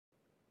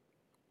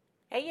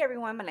Hey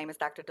everyone, my name is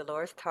Dr.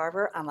 Dolores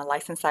Tarver. I'm a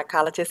licensed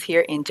psychologist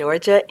here in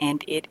Georgia,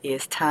 and it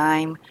is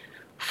time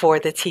for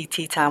the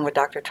TT Time with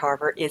Dr.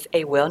 Tarver. It's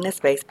a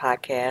wellness-based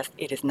podcast.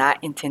 It is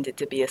not intended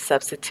to be a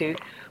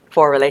substitute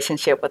for a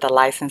relationship with a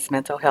licensed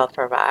mental health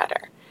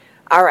provider.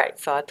 All right,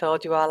 so I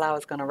told you all I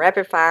was going to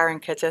rapid fire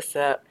and catch us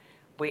up.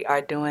 We are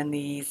doing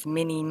these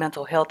mini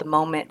mental health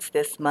moments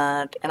this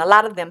month, and a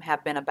lot of them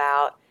have been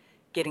about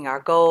getting our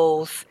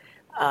goals,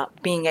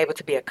 being able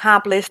to be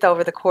accomplished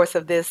over the course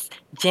of this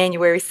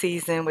January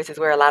season, which is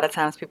where a lot of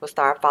times people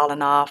start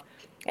falling off,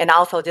 and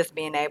also just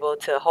being able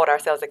to hold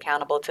ourselves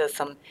accountable to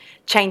some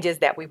changes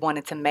that we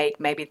wanted to make,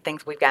 maybe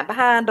things we've gotten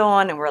behind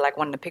on and we're like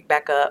wanting to pick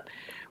back up,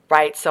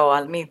 right? So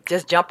let me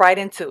just jump right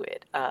into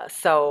it.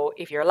 So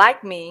if you're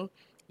like me,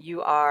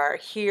 you are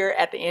here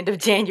at the end of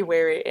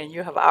January and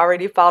you have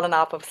already fallen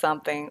off of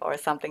something, or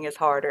something is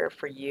harder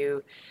for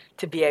you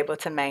to be able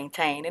to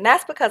maintain. And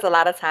that's because a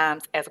lot of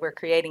times as we're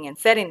creating and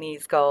setting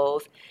these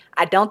goals,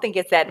 I don't think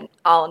it's that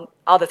all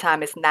the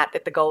time it's not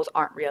that the goals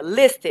aren't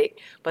realistic,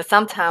 but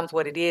sometimes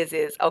what it is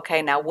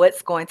okay, now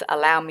what's going to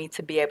allow me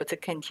to be able to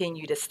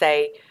continue to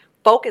stay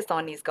focused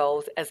on these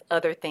goals as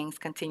other things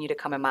continue to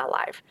come in my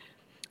life.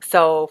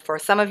 So for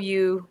some of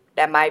you,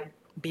 that might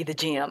be the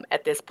gym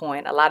at this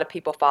point. A lot of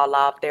people fall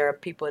off. There are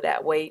people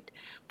that wait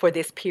for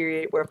this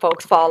period where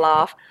folks fall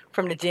off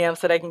from the gym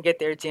so they can get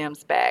their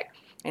gyms back.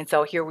 And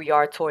so here we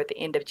are toward the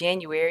end of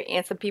January,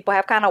 and some people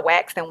have kind of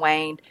waxed and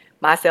waned,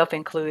 myself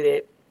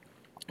included.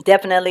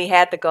 Definitely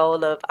had the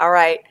goal of, all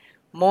right,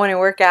 morning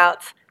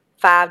workouts,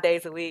 5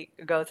 days a week,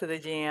 go to the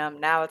gym.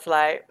 Now it's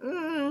like,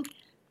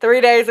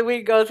 3 days a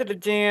week, go to the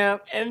gym.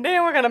 And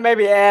then we're going to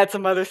maybe add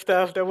some other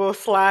stuff that we'll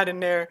slide in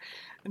there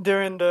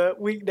during the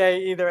weekday,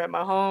 either at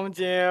my home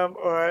gym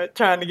or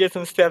trying to get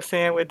some steps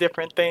in with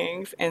different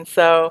things. And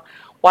so,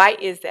 why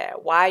is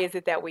that? Why is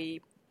it that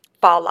we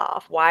fall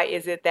off? Why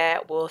is it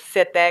that we'll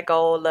set that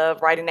goal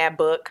of writing that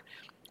book,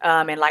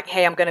 and like,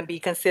 hey, I'm going to be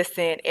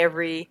consistent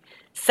every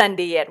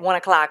Sunday at 1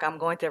 o'clock, I'm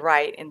going to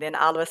write, and then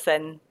all of a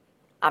sudden,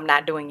 I'm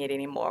not doing it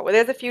anymore? Well,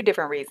 there's a few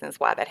different reasons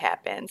why that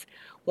happens.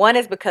 One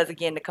is because,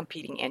 again, the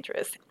competing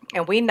interests.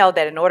 And we know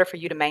that in order for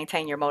you to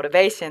maintain your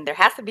motivation, there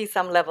has to be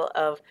some level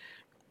of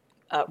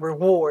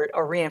reward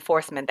or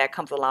reinforcement that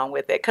comes along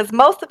with it. Because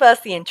most of us,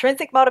 the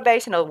intrinsic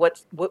motivation of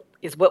what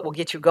will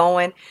get you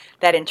going.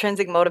 That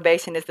intrinsic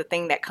motivation is the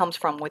thing that comes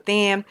from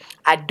within.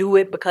 I do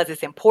it because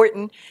it's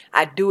important.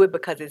 I do it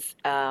because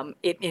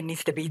it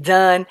needs to be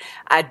done.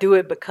 I do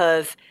it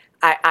because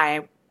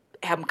I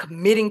am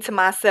committing to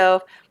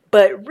myself.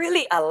 But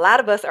really, a lot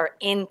of us are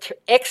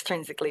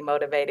extrinsically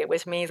motivated,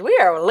 which means we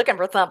are looking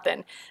for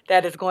something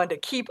that is going to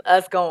keep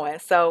us going.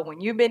 So when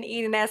you've been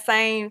eating that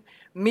same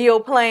meal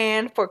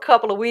plan for a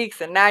couple of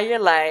weeks and now you're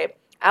like,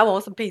 I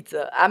want some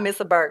pizza, I miss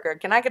a burger,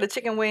 can I get a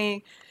chicken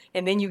wing?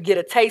 And then you get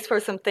a taste for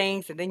some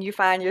things, and then you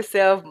find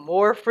yourself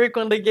more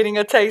frequently getting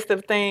a taste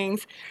of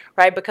things,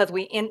 right? Because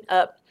we end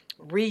up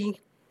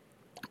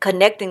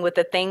reconnecting with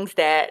the things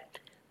that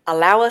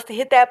allow us to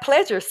hit that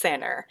pleasure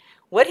center.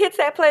 What hits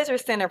that pleasure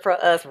center for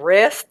us?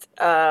 Rest.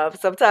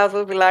 Sometimes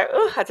we'll be like,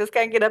 oh, I just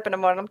can't get up in the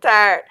morning, I'm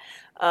tired.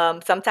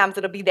 Sometimes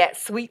it'll be that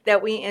sweet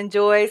that we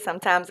enjoy.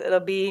 Sometimes it'll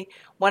be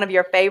one of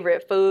your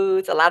favorite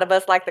foods. A lot of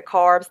us like the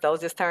carbs. Those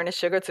just turn to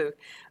sugar too.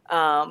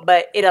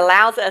 But it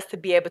allows us to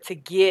be able to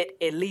get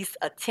at least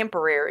a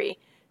temporary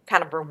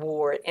kind of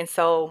reward. And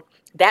so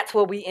that's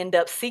what we end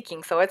up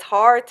seeking. So it's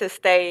hard to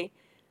stay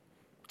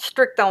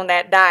strict on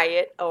that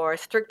diet or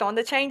strict on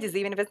the changes,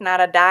 even if it's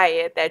not a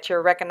diet, that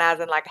you're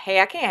recognizing like,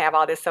 hey, I can't have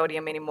all this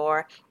sodium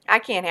anymore. I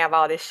can't have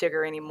all this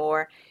sugar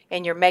anymore.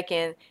 And you're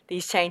making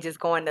these changes,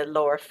 going to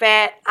lower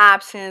fat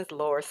options,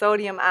 lower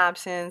sodium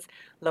options,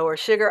 lower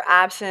sugar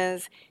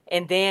options.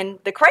 And then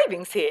the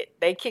cravings hit,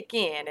 they kick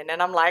in. And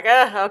then I'm like,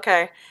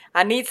 okay,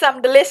 I need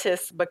something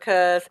delicious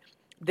because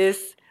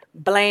this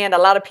bland, a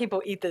lot of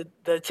people eat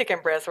the chicken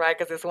breast, right?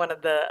 Because it's one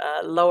of the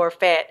lower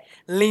fat,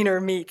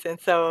 leaner meats.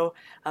 And so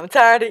I'm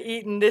tired of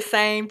eating this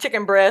same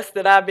chicken breast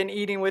that I've been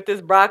eating with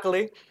this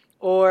broccoli.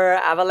 Or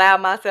I've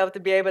allowed myself to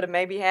be able to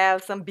maybe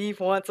have some beef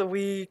once a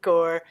week,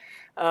 or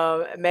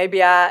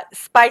maybe I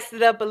spiced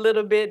it up a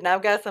little bit and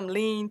I've got some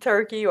lean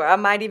turkey, or I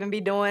might even be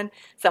doing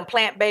some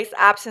plant-based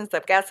options.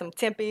 I've got some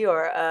tempeh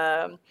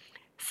or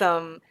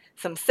some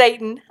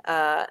Satan,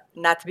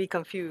 not to be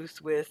confused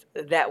with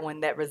that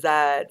one that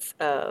resides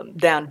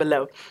down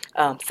below,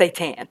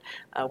 seitan,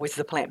 which is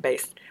a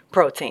plant-based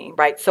protein,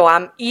 right? So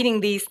I'm eating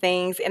these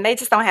things and they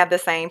just don't have the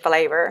same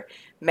flavor.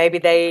 Maybe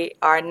they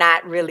are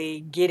not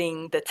really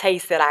getting the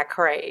taste that I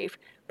crave.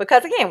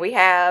 Because again, we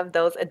have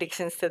those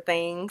addictions to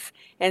things,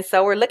 and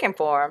so we're looking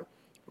for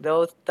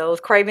them. Those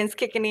cravings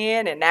kicking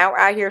in, and now we're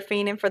out here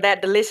fiending for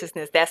that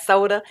deliciousness, that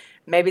soda.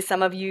 Maybe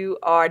some of you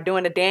are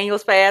doing the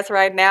Daniel's fast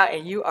right now,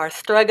 and you are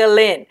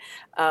struggling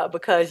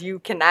because you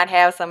cannot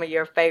have some of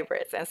your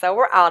favorites. And so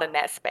we're out in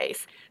that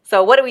space.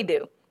 So what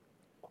do?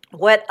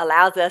 What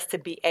allows us to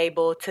be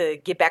able to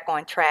get back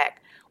on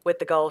track with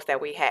the goals that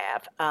we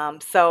have?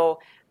 So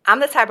I'm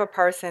the type of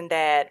person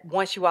that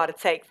wants you all to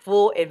take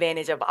full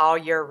advantage of all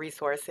your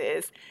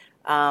resources.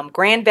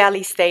 Grand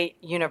Valley State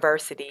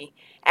University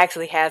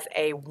actually has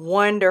a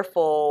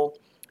wonderful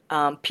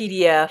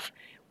PDF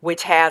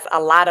which has a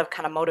lot of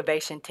kind of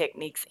motivation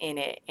techniques in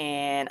it.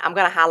 And I'm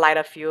going to highlight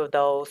a few of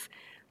those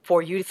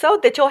for you so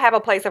that you'll have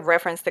a place of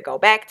reference to go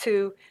back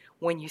to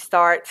when you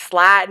start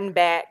sliding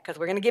back, because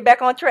we're going to get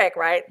back on track,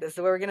 right? This is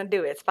what we're going to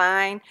do. It's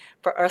fine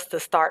for us to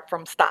start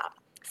from stop.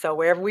 So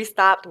wherever we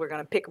stopped, we're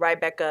going to pick right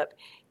back up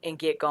and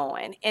get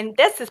going. And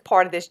this is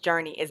part of this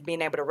journey, is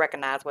being able to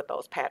recognize what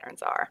those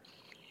patterns are.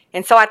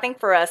 And so I think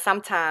for us,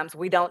 sometimes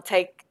we don't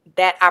take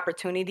that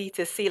opportunity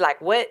to see like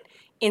what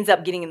ends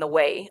up getting in the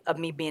way of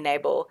me being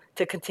able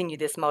to continue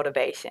this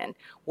motivation.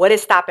 What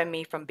is stopping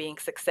me from being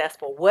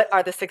successful? What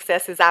are the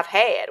successes I've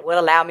had? What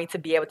allowed me to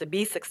be able to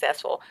be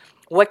successful?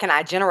 What can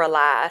I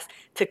generalize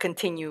to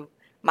continue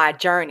my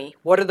journey?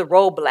 What are the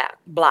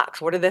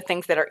roadblocks? What are the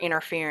things that are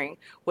interfering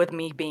with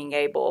me being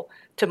able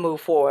to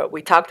move forward?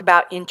 We talked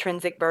about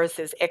intrinsic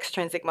versus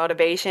extrinsic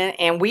motivation,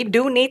 and we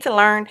do need to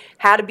learn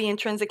how to be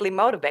intrinsically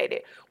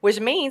motivated, which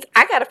means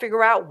I got to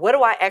figure out, what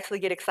do I actually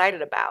get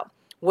excited about?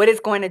 What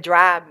is going to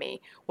drive me?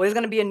 What is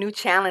going to be a new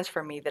challenge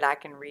for me that I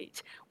can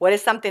reach? What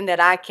is something that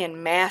I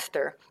can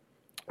master?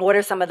 What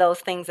are some of those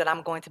things that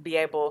I'm going to be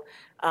able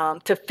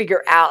to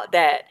figure out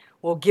that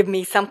will give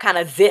me some kind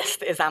of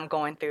zest as I'm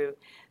going through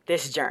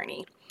this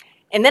journey?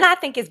 And then I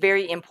think it's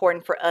very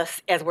important for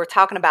us as we're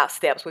talking about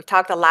steps. We've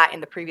talked a lot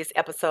in the previous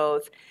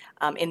episodes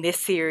in this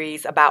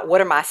series about what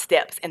are my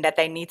steps, and that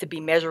they need to be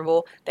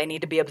measurable, they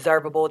need to be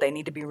observable, they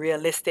need to be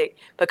realistic,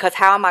 because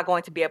how am I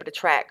going to be able to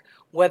track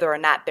whether or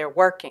not they're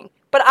working?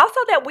 But also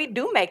that we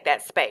do make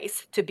that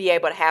space to be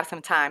able to have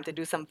some time to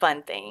do some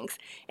fun things.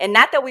 And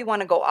not that we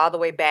want to go all the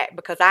way back,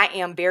 because I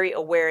am very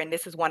aware, and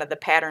this is one of the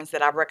patterns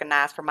that I've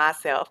recognized for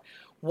myself.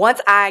 Once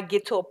I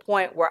get to a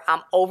point where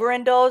I'm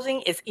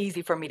overindulging, it's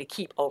easy for me to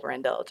keep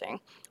overindulging.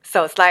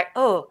 So it's like,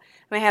 oh,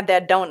 I'm gonna have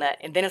that donut.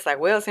 And then it's like,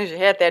 well, since you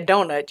had that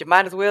donut, you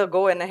might as well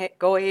go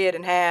ahead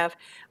and have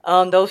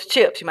those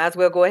chips. You might as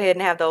well go ahead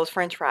and have those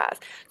French fries.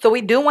 So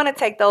we do want to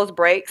take those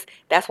breaks.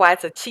 That's why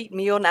it's a cheat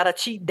meal, not a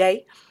cheat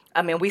day.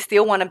 I mean, we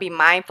still want to be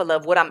mindful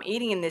of what I'm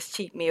eating in this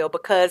cheat meal,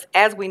 because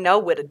as we know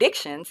with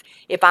addictions,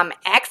 if I'm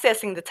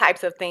accessing the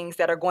types of things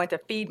that are going to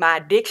feed my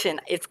addiction,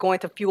 it's going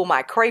to fuel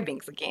my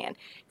cravings again.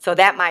 So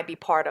that might be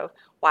part of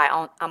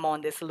why I'm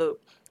on this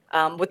loop.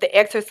 With the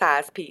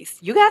exercise piece,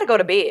 you got to go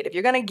to bed. If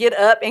you're going to get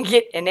up and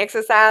get an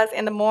exercise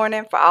in the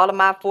morning, for all of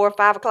my 4 or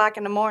 5 o'clock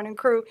in the morning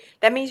crew,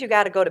 that means you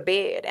got to go to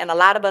bed. And a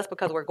lot of us,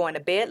 because we're going to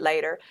bed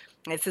later,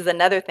 this is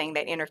another thing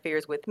that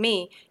interferes with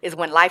me, is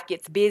when life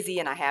gets busy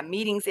and I have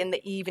meetings in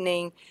the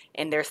evening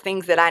and there's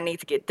things that I need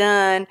to get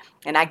done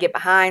and I get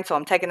behind. So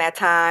I'm taking that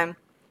time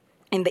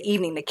in the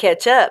evening to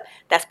catch up.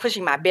 That's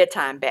pushing my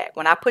bedtime back.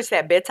 When I push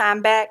that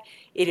bedtime back,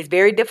 it is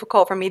very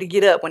difficult for me to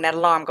get up when that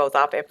alarm goes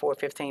off at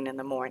 4:15 in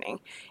the morning.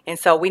 And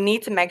so we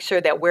need to make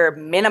sure that we're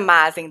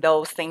minimizing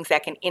those things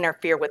that can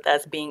interfere with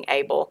us being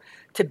able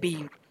to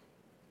be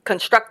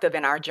constructive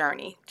in our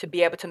journey to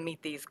be able to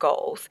meet these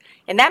goals.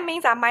 And that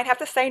means I might have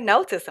to say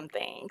no to some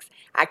things.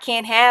 I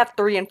can't have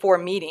 3 and 4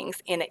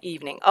 meetings in the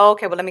evening. Oh,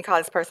 okay, well, let me call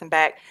this person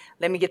back.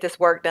 Let me get this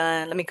work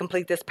done. Let me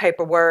complete this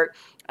paperwork.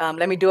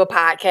 Let me do a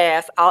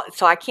podcast.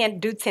 So I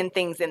can't do 10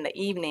 things in the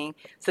evening.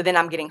 So then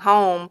I'm getting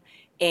home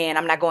and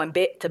I'm not going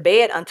to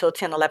bed until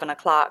 10, 11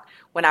 o'clock,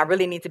 when I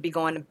really need to be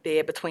going to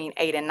bed between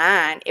 8 and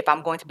 9 if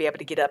I'm going to be able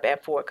to get up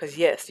at 4. Because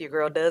yes, your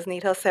girl does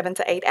need her 7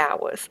 to 8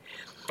 hours.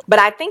 But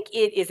I think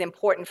it is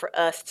important for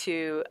us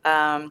to,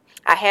 I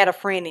had a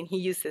friend and he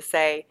used to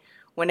say,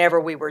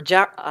 whenever we were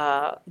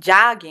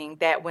jogging,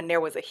 that when there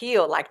was a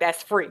hill, like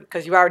that's free,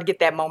 because you already get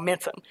that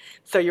momentum.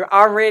 So you're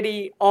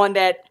already on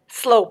that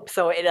slope.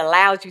 So it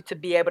allows you to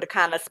be able to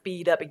kind of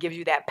speed up. It gives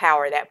you that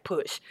power, that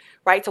push,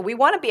 right? So we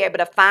want to be able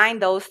to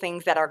find those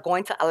things that are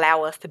going to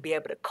allow us to be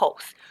able to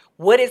coast.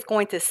 What is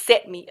going to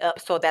set me up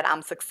so that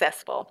I'm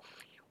successful?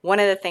 One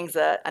of the things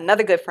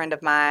another good friend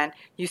of mine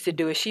used to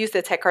do is she used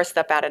to take her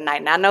stuff out at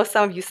night. And I know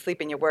some of you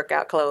sleep in your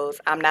workout clothes.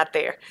 I'm not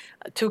there.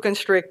 Too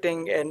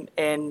constricting,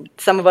 and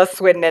some of us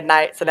sweating at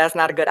night, so that's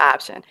not a good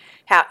option.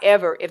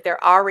 However, if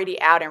they're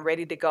already out and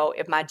ready to go,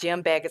 if my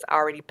gym bag is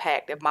already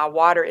packed, if my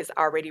water is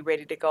already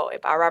ready to go,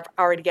 if I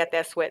already got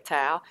that sweat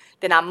towel,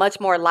 then I'm much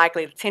more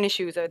likely, the tennis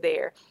shoes are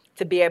there,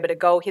 to be able to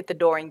go hit the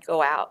door and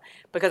go out.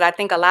 Because I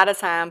think a lot of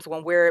times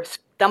when we're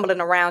stumbling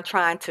around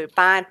trying to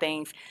find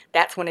things,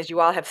 that's when, as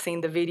you all have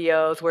seen the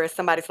videos where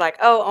somebody's like,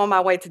 oh, on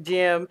my way to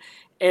gym,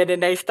 and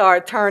then they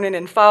start turning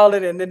and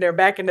falling and then they're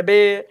back in the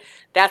bed.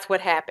 That's what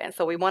happens.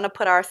 So we want to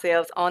put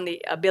ourselves on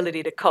the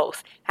ability to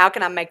coast. How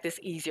can I make this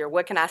easier?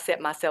 What can I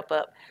set myself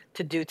up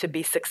to do to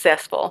be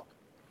successful?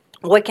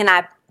 What can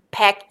I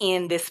pack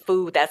in this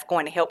food that's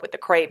going to help with the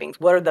cravings?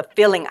 What are the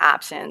filling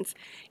options?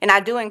 And I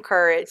do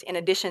encourage, in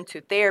addition to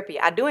therapy,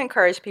 I do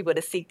encourage people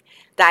to seek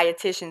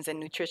dietitians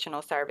and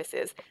nutritional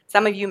services.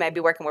 Some of you may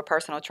be working with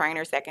personal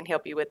trainers that can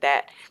help you with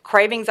that.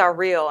 Cravings are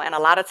real, and a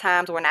lot of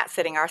times we're not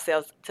setting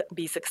ourselves to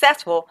be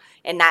successful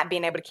and not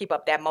being able to keep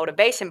up that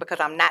motivation because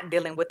I'm not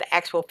dealing with the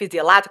actual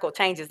physiological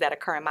changes that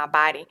occur in my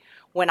body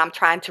when I'm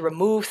trying to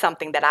remove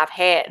something that I've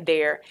had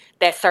there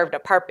that served a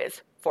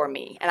purpose. for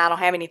me, and I don't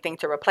have anything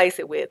to replace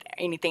it with,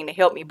 anything to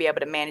help me be able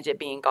to manage it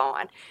being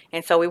gone.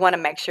 And so we want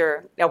to make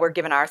sure that we're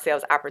giving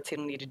ourselves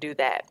opportunity to do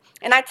that.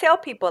 And I tell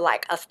people,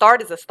 like, a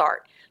start is a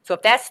start. So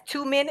if that's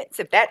 2 minutes,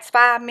 if that's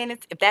 5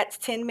 minutes, if that's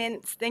 10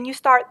 minutes, then you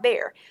start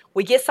there.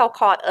 We get so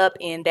caught up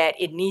in that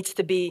it needs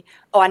to be,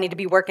 oh, I need to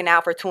be working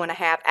out for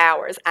 2.5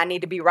 hours. I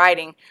need to be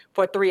writing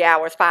for 3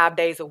 hours, 5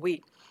 days a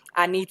week.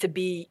 I need to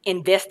be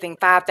investing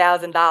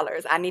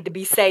 $5,000. I need to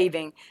be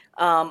saving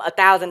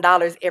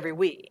 $1,000 every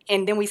week.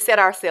 And then we set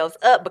ourselves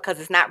up because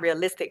it's not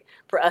realistic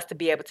for us to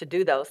be able to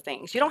do those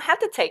things. You don't have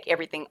to take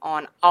everything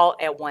on all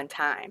at one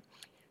time.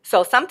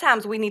 So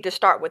sometimes we need to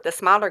start with the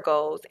smaller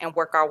goals and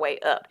work our way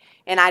up.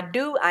 And I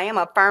am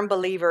a firm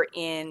believer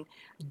in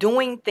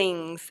doing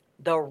things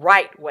the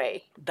right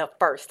way the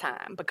first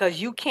time,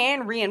 because you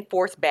can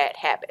reinforce bad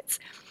habits.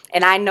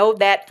 And I know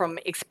that from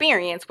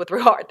experience with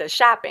regard to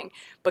shopping,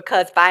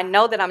 because if I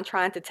know that I'm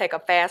trying to take a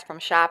fast from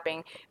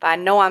shopping, if I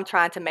know I'm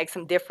trying to make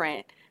some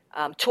different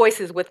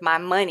choices with my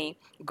money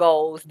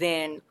goals,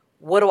 then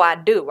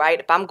what do, right?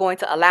 If I'm going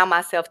to allow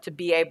myself to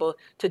be able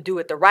to do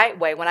it the right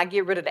way, when I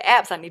get rid of the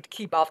apps, I need to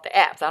keep off the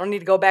apps. I don't need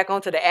to go back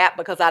onto the app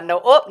because I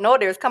know, oh, no,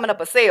 there's coming up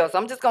a sale. So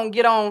I'm just going to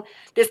get on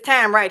this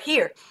time right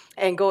here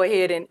and go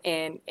ahead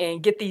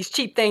and get these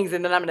cheap things,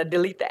 and then I'm going to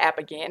delete the app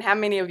again. How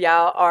many of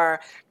y'all are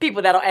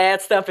people that'll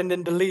add stuff and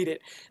then delete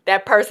it?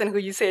 That person who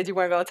you said you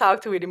weren't going to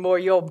talk to anymore,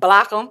 you'll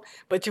block them,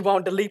 but you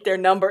won't delete their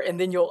number, and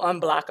then you'll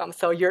unblock them.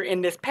 So you're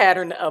in this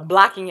pattern of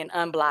blocking and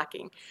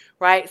unblocking,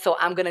 right? So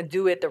I'm going to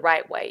do it the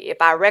right way.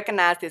 If I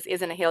recognize this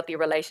isn't a healthy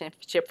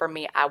relationship for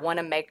me, I want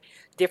to make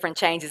different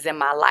changes in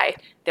my life,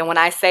 then when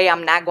I say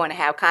I'm not going to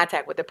have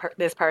contact with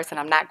this person,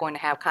 I'm not going to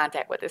have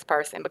contact with this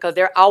person, because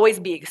there always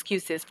be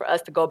excuses for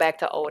us to go back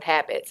to old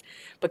habits.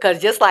 Because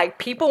just like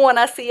people want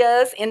to see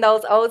us in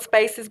those old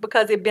spaces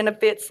because it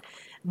benefits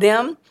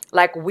them,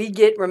 like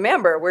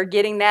remember, we're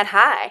getting that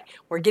high,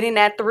 we're getting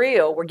that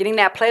thrill, we're getting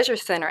that pleasure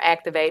center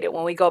activated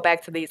when we go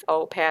back to these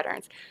old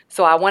patterns.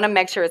 So I want to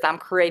make sure as I'm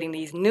creating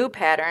these new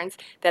patterns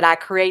that I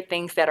create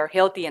things that are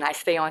healthy and I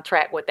stay on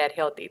track with that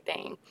healthy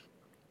thing.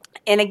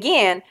 And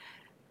again,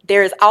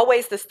 there's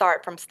always the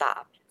start from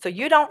stop. So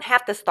you don't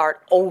have to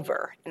start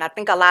over. And I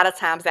think a lot of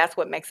times that's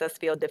what makes us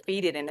feel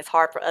defeated, and it's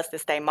hard for us to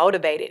stay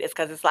motivated. It's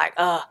because it's like,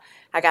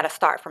 I got to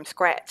start from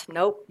scratch.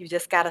 Nope, you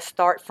just got to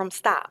start from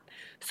stop.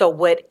 So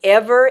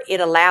whatever it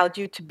allowed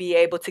you to be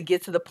able to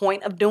get to the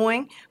point of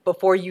doing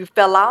before you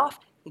fell off,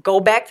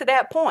 go back to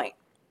that point.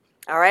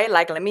 All right,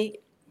 like, let me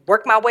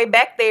work my way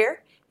back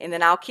there, and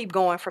then I'll keep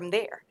going from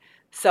there.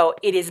 So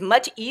it is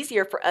much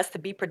easier for us to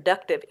be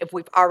productive if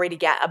we've already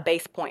got a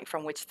base point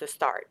from which to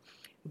start.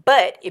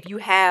 But if you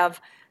have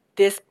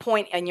this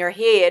point in your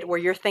head where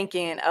you're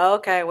thinking,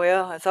 okay,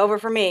 well, it's over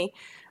for me,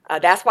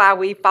 that's why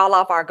we fall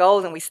off our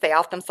goals and we stay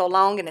off them so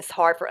long, and it's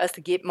hard for us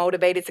to get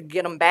motivated to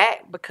get them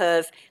back,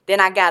 because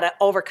then I got to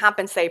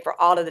overcompensate for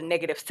all of the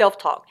negative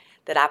self-talk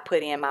that I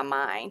put in my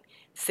mind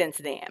since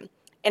then.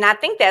 And I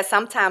think that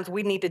sometimes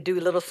we need to do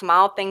little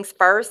small things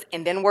first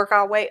and then work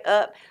our way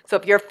up. So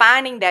if you're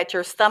finding that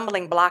your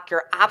stumbling block,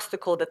 your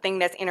obstacle, the thing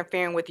that's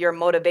interfering with your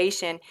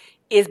motivation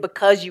is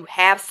because you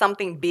have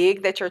something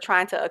big that you're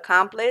trying to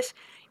accomplish,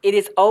 it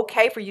is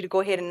okay for you to go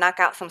ahead and knock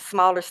out some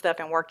smaller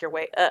stuff and work your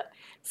way up.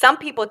 Some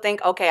people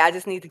think, okay, I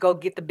just need to go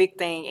get the big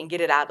thing and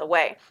get it out of the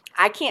way.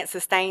 I can't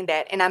sustain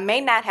that, and I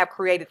may not have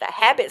created the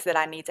habits that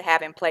I need to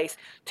have in place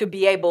to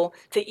be able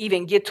to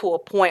even get to a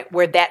point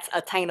where that's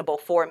attainable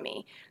for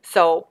me.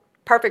 So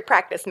perfect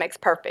practice makes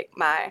perfect,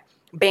 my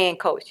band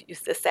coach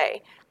used to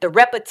say. The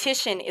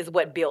repetition is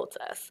what builds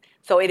us.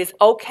 So it is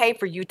okay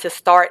for you to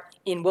start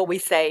in what we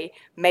say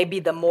maybe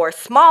the more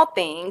small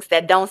things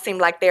that don't seem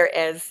like they're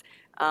as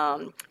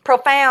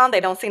profound. They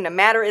don't seem to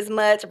matter as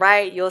much,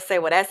 right? You'll say,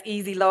 well, that's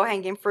easy,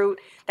 low-hanging fruit.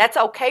 That's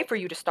okay for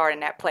you to start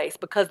in that place,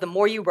 because the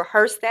more you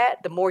rehearse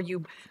that, the more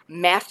you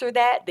master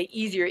that, the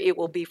easier it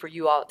will be for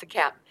you all to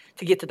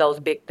get to those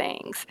big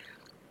things.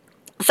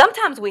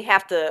 Sometimes we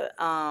have to,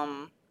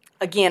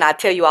 again, I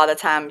tell you all the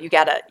time, you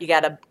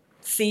gotta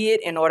see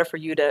it in order for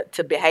you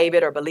to behave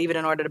it, or believe it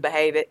in order to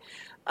behave it.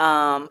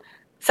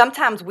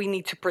 Sometimes we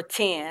need to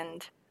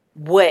pretend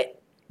what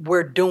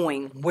we're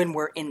doing when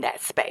we're in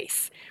that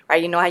space,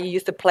 right? You know how you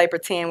used to play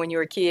pretend when you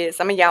were a kid?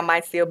 Some of y'all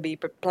might still be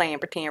playing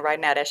pretend right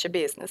now. That's your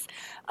business.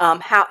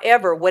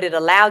 However, what it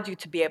allowed you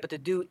to be able to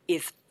do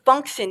is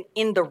function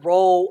in the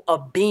role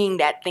of being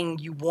that thing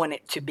you want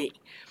it to be.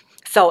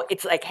 So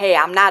it's like, hey,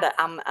 I'm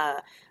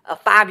a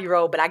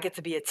 5-year-old, but I get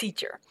to be a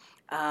teacher.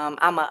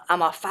 I'm a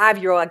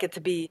 5-year-old, I get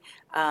to be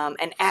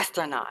an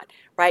astronaut,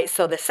 right?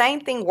 So the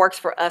same thing works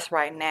for us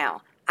right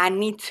now. I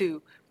need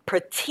to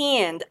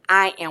pretend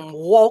I am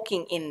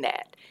walking in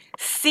that.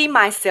 See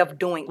myself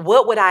doing.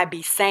 What would I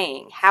be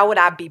saying? How would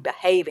I be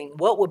behaving?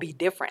 What would be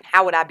different?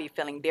 How would I be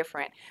feeling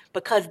different?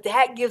 Because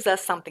that gives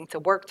us something to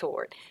work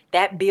toward.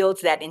 That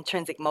builds that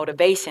intrinsic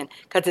motivation,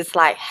 because it's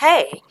like,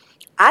 hey,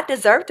 I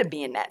deserve to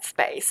be in that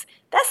space.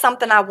 That's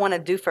something I want to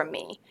do for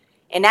me.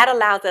 And that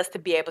allows us to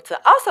be able to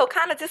also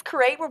kind of just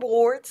create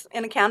rewards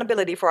and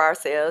accountability for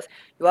ourselves.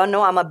 You all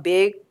know I'm a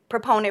big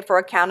proponent for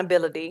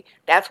accountability.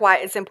 That's why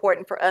it's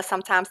important for us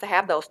sometimes to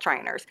have those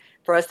trainers,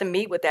 for us to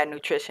meet with that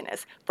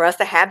nutritionist, for us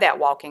to have that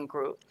walking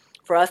group,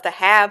 for us to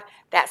have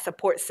that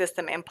support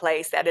system in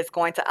place that is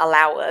going to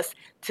allow us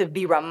to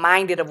be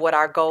reminded of what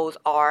our goals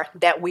are,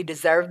 that we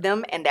deserve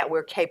them, and that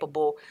we're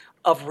capable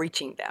of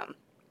reaching them.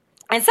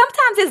 And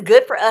sometimes it's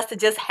good for us to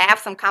just have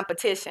some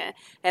competition.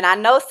 And I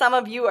know some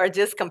of you are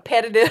just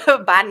competitive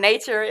by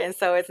nature, and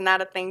so it's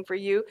not a thing for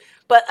you.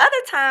 But other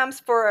times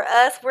for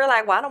us, we're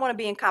like, well, I don't want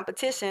to be in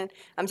competition.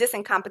 I'm just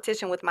in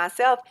competition with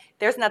myself.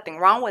 There's nothing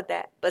wrong with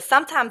that. But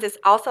sometimes it's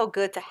also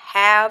good to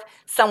have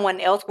someone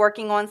else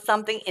working on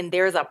something and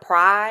there's a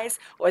prize,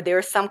 or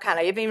there's some kind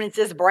of, even it's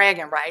just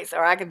bragging rights,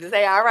 or I can just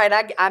say, all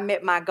right, I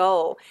met my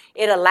goal.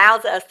 It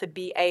allows us to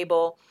be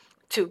able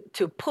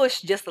to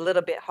push just a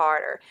little bit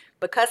harder.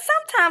 Because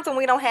sometimes when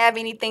we don't have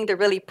anything to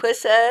really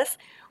push us,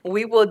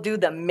 we will do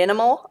the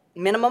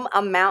minimum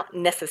amount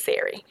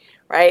necessary,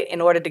 right,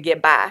 in order to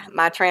get by.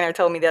 My trainer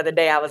told me the other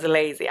day I was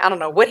lazy. I don't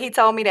know what he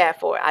told me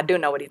that for. I do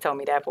know what he told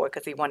me that for,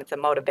 because he wanted to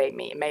motivate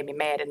me. It made me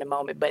mad in the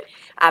moment, but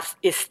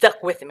it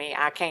stuck with me.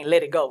 I can't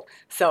let it go.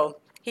 So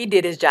he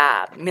did his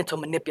job, mental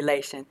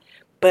manipulation.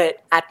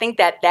 But I think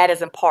that that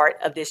is a part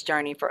of this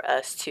journey for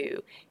us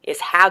too, is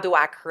how do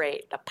I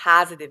create the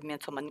positive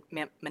mental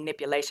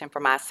manipulation for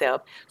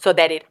myself so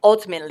that it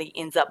ultimately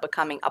ends up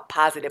becoming a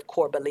positive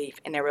core belief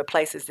and it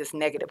replaces this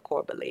negative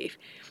core belief.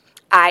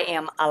 I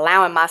am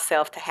allowing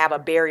myself to have a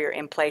barrier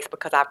in place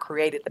because I've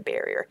created the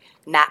barrier,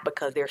 not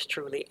because there's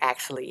truly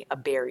actually a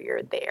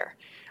barrier there.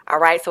 All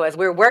right, so as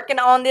we're working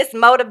on this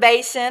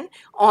motivation,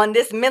 on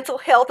this Mental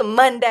Health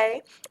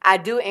Monday, I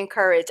do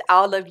encourage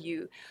all of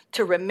you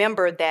to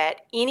remember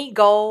that any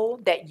goal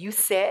that you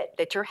set,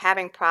 that you're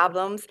having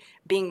problems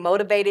being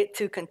motivated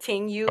to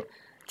continue,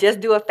 just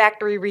do a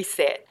factory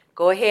reset.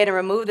 Go ahead and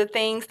remove the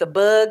things, the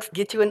bugs,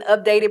 get you an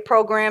updated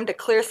program to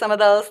clear some of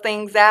those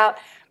things out.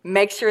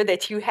 Make sure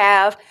that you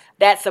have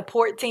that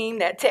support team,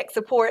 that tech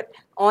support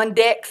on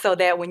deck, so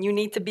that when you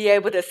need to be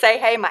able to say,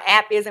 hey, my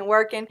app isn't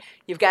working,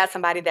 you've got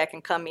somebody that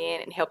can come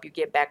in and help you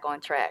get back on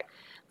track.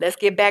 Let's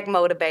get back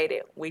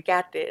motivated. We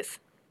got this.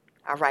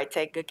 All right,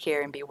 take good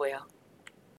care and be well.